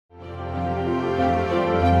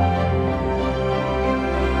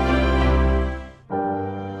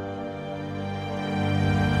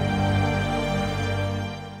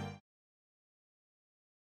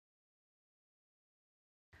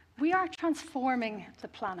are transforming the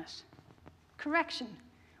planet. Correction,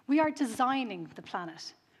 we are designing the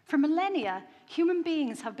planet. For millennia, human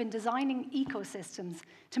beings have been designing ecosystems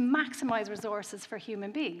to maximize resources for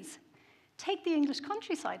human beings. Take the English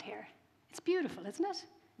countryside here. It's beautiful, isn't it?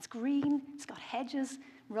 It's green, it's got hedges,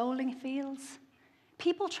 rolling fields.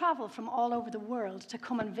 People travel from all over the world to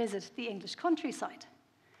come and visit the English countryside.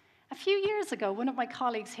 A few years ago, one of my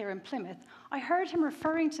colleagues here in Plymouth, I heard him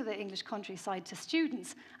referring to the English countryside to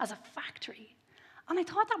students as a factory. And I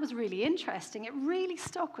thought that was really interesting. It really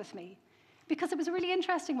stuck with me because it was a really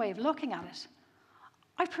interesting way of looking at it.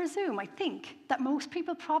 I think that most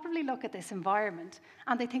people probably look at this environment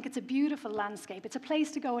and they think it's a beautiful landscape. It's a place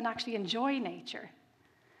to go and actually enjoy nature.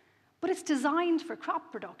 But it's designed for crop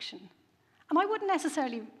production. And I wouldn't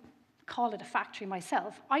necessarily call it a factory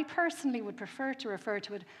myself. I personally would prefer to refer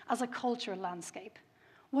to it as a cultural landscape,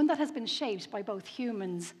 one that has been shaped by both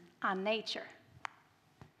humans and nature.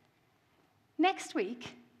 Next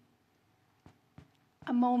week,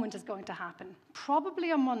 a moment is going to happen,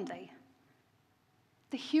 probably on Monday.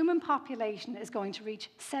 The human population is going to reach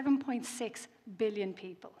 7.6 billion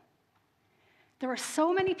people. There are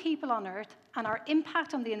so many people on Earth, and our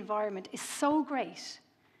impact on the environment is so great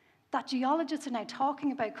that geologists are now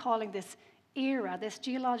talking about calling this era, this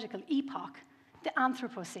geological epoch, the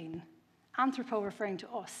anthropocene. Anthropo referring to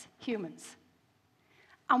us, humans.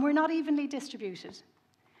 And we're not evenly distributed.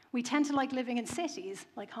 We tend to like living in cities,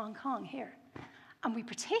 like Hong Kong here. And we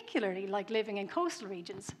particularly like living in coastal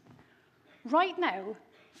regions. Right now,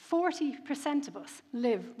 40% of us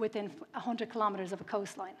live within 100 kilometers of a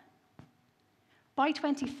coastline. By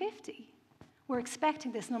 2050, we're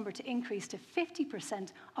expecting this number to increase to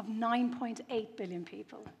 50% of 9.8 billion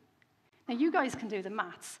people. Now, you guys can do the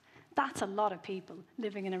maths. That's a lot of people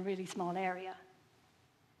living in a really small area.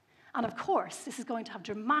 And of course, this is going to have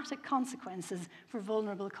dramatic consequences for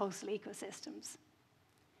vulnerable coastal ecosystems.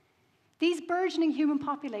 These burgeoning human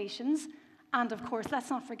populations, and of course, let's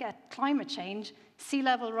not forget climate change, sea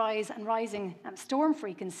level rise and rising storm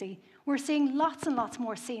frequency, we're seeing lots and lots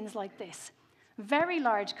more scenes like this. Very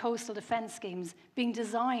large coastal defense schemes being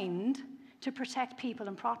designed to protect people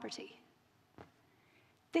and property.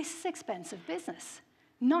 This is expensive business,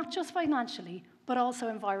 not just financially, but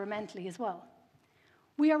also environmentally as well.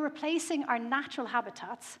 We are replacing our natural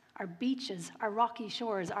habitats, our beaches, our rocky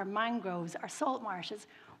shores, our mangroves, our salt marshes.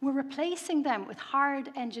 We're replacing them with hard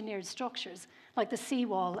engineered structures like the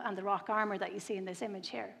seawall and the rock armor that you see in this image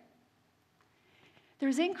here.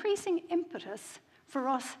 There's increasing impetus for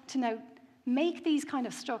us to now make these kind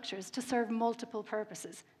of structures to serve multiple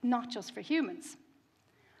purposes, not just for humans.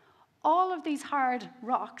 All of these hard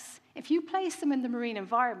rocks, if you place them in the marine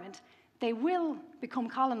environment, they will become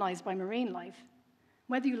colonized by marine life,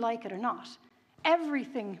 whether you like it or not.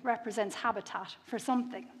 Everything represents habitat for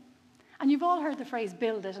something. And you've all heard the phrase,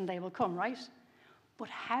 build it and they will come, right? But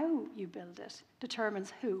how you build it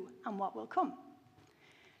determines who and what will come.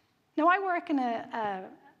 Now, I work in a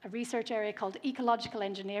research area called ecological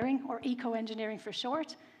engineering, or eco-engineering for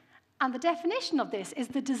short. And the definition of this is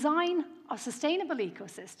the design of sustainable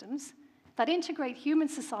ecosystems that integrate human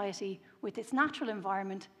society with its natural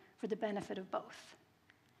environment for the benefit of both.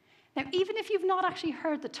 Now, even if you've not actually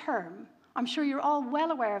heard the term, I'm sure you're all well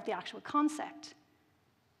aware of the actual concept.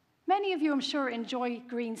 Many of you, I'm sure, enjoy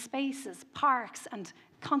green spaces, parks, and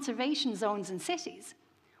conservation zones in cities.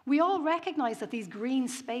 We all recognize that these green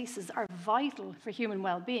spaces are vital for human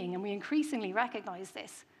well-being, and we increasingly recognize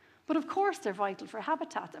this. But of course, they're vital for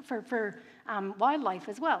habitat, for wildlife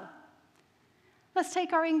as well. Let's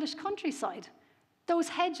take our English countryside. Those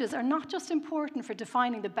hedges are not just important for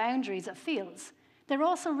defining the boundaries of fields. They're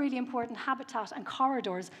also really important habitat and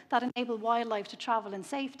corridors that enable wildlife to travel in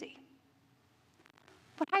safety.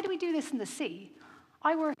 But how do we do this in the sea?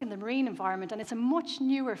 I work in the marine environment, and it's a much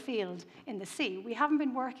newer field in the sea. We haven't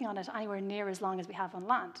been working on it anywhere near as long as we have on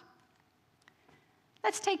land.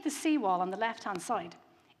 Let's take the seawall on the left-hand side.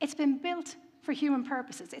 It's been built for human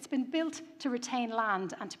purposes. It's been built to retain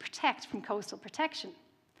land and to protect from coastal protection.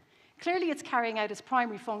 Clearly, it's carrying out its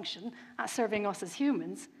primary function, serving us as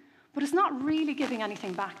humans, but it's not really giving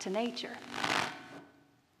anything back to nature.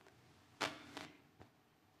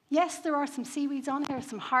 Yes, there are some seaweeds on here,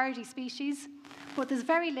 some hardy species, but there's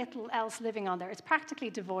very little else living on there. It's practically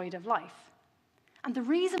devoid of life. And the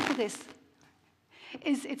reason for this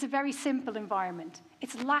is it's a very simple environment.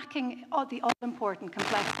 It's lacking the all-important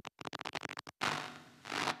complexity.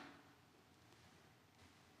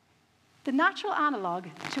 The natural analog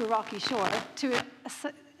to a rocky shore, to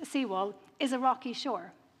a seawall, is a rocky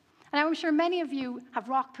shore. And I'm sure many of you have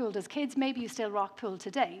rock pooled as kids, maybe you still rock pool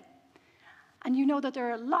today. And you know that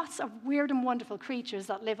there are lots of weird and wonderful creatures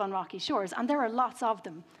that live on rocky shores, and there are lots of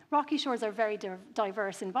them. Rocky shores are very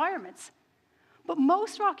diverse environments. But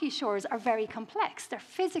most rocky shores are very complex. They're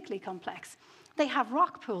physically complex. They have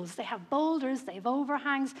rock pools, they have boulders, they have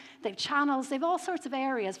overhangs, they have channels, they have all sorts of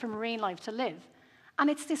areas for marine life to live. And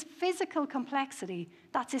it's this physical complexity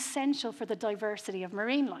that's essential for the diversity of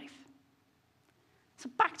marine life. So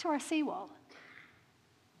back to our seawall.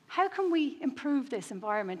 How can we improve this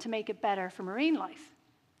environment to make it better for marine life?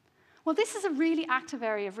 Well, this is a really active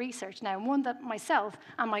area of research now, and one that myself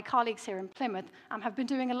and my colleagues here in Plymouth have been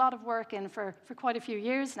doing a lot of work in for quite a few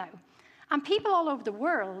years now. And people all over the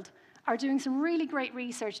world are doing some really great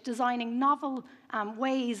research, designing novel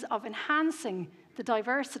ways of enhancing the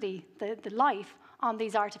diversity, the life on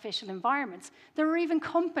these artificial environments. There are even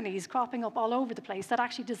companies cropping up all over the place that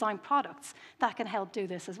actually design products that can help do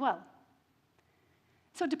this as well.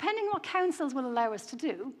 So depending on what councils will allow us to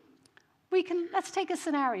do, let's take a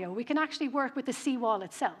scenario. We can actually work with the seawall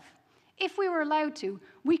itself. If we were allowed to,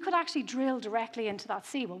 we could actually drill directly into that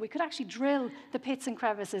seawall. We could actually drill the pits and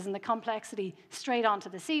crevices and the complexity straight onto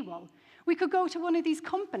the seawall. We could go to one of these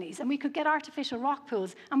companies and we could get artificial rock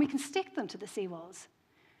pools and we can stick them to the seawalls.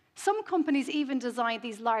 Some companies even design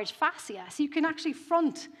these large fascia, so you can actually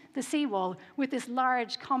front the seawall with this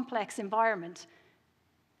large, complex environment.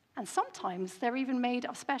 And sometimes they're even made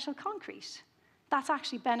of special concrete. That's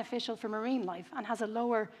actually beneficial for marine life and has a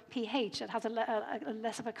lower pH. It has a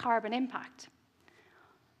less of a carbon impact.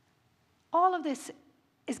 All of this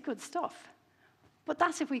is good stuff, but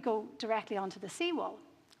that's if we go directly onto the seawall.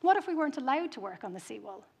 What if we weren't allowed to work on the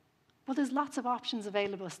seawall? Well, there's lots of options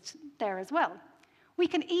available there as well. We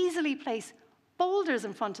can easily place boulders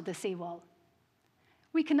in front of the seawall.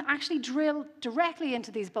 We can actually drill directly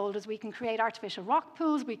into these boulders. We can create artificial rock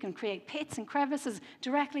pools. We can create pits and crevices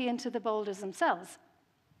directly into the boulders themselves.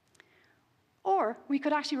 Or we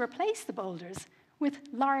could actually replace the boulders with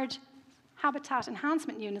large habitat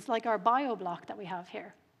enhancement units like our bioblock that we have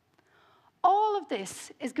here. All of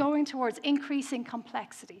this is going towards increasing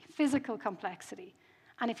complexity, physical complexity.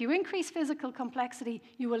 And if you increase physical complexity,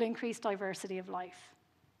 you will increase diversity of life.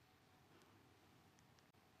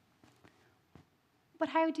 But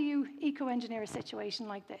how do you eco-engineer a situation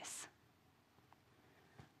like this?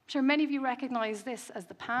 I'm sure many of you recognize this as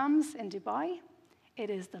the Palms in Dubai. It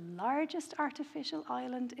is the largest artificial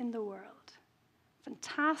island in the world.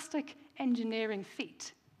 Fantastic engineering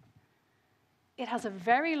feat. It has a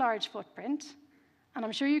very large footprint, and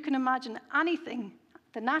I'm sure you can imagine anything,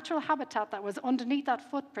 the natural habitat that was underneath that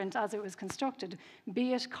footprint as it was constructed,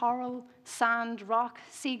 be it coral, sand, rock,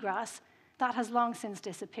 seagrass, that has long since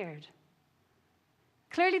disappeared.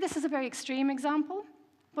 Clearly, this is a very extreme example,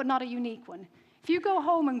 but not a unique one. If you go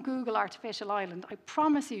home and Google artificial island, I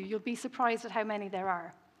promise you, you'll be surprised at how many there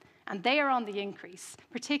are. And they are on the increase,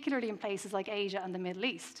 particularly in places like Asia and the Middle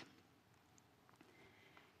East.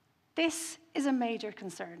 This is a major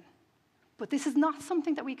concern, but this is not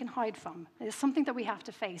something that we can hide from. It is something that we have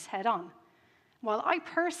to face head on. While I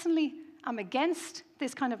personally am against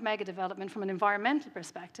this kind of mega development from an environmental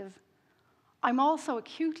perspective, I'm also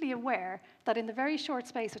acutely aware that in the very short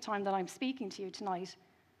space of time that I'm speaking to you tonight,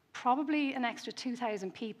 probably an extra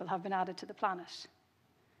 2,000 people have been added to the planet.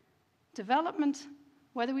 Development,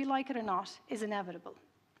 whether we like it or not, is inevitable,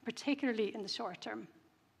 particularly in the short term.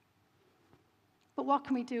 But what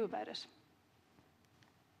can we do about it?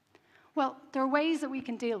 Well, there are ways that we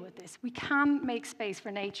can deal with this. We can make space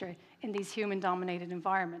for nature in these human-dominated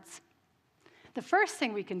environments. The first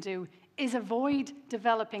thing we can do is avoid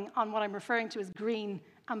developing on what I'm referring to as green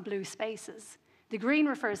and blue spaces. The green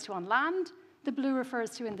refers to on land, the blue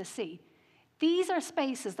refers to in the sea. These are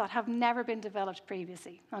spaces that have never been developed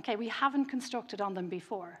previously. Okay, we haven't constructed on them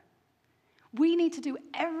before. We need to do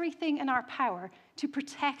everything in our power to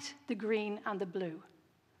protect the green and the blue.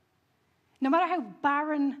 No matter how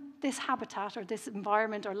barren this habitat or this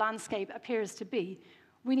environment or landscape appears to be,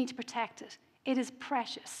 we need to protect it. It is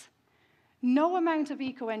precious. No amount of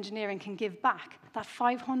eco-engineering can give back that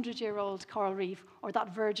 500-year-old coral reef or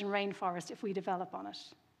that virgin rainforest if we develop on it.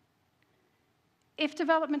 If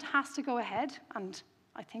development has to go ahead, and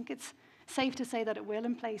I think it's safe to say that it will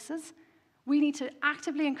in places, we need to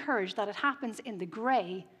actively encourage that it happens in the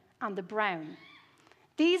grey and the brown.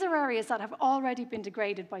 These are areas that have already been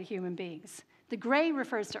degraded by human beings. The grey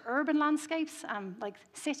refers to urban landscapes, like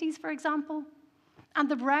cities, for example, and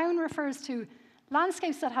the brown refers to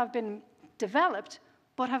landscapes that have been developed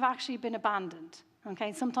but have actually been abandoned.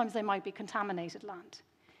 Okay? Sometimes they might be contaminated land.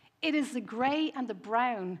 It is the grey and the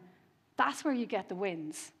brown, that's where you get the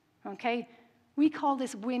wins. Okay? We call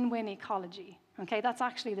this win-win ecology. Okay, that's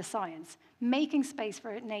actually the science, making space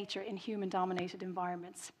for nature in human-dominated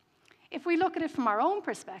environments. If we look at it from our own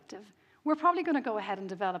perspective, we're probably going to go ahead and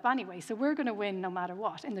develop anyway, so we're going to win no matter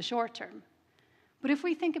what in the short term. But if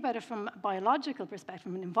we think about it from a biological perspective,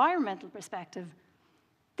 from an environmental perspective,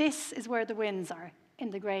 this is where the wins are,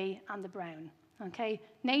 in the grey and the brown. Okay?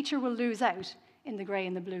 Nature will lose out in the grey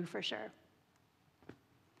and the blue for sure.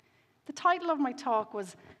 The title of my talk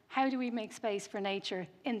was, How do we make space for nature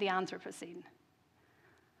in the Anthropocene?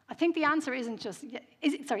 I think the answer isn't just,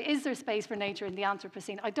 is there space for nature in the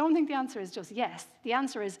Anthropocene? I don't think the answer is just yes. The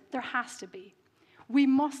answer is there has to be. We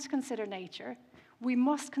must consider nature. We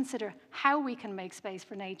must consider how we can make space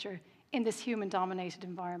for nature in this human-dominated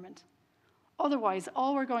environment. Otherwise,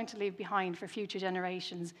 all we're going to leave behind for future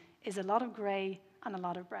generations is a lot of grey and a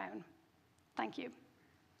lot of brown. Thank you.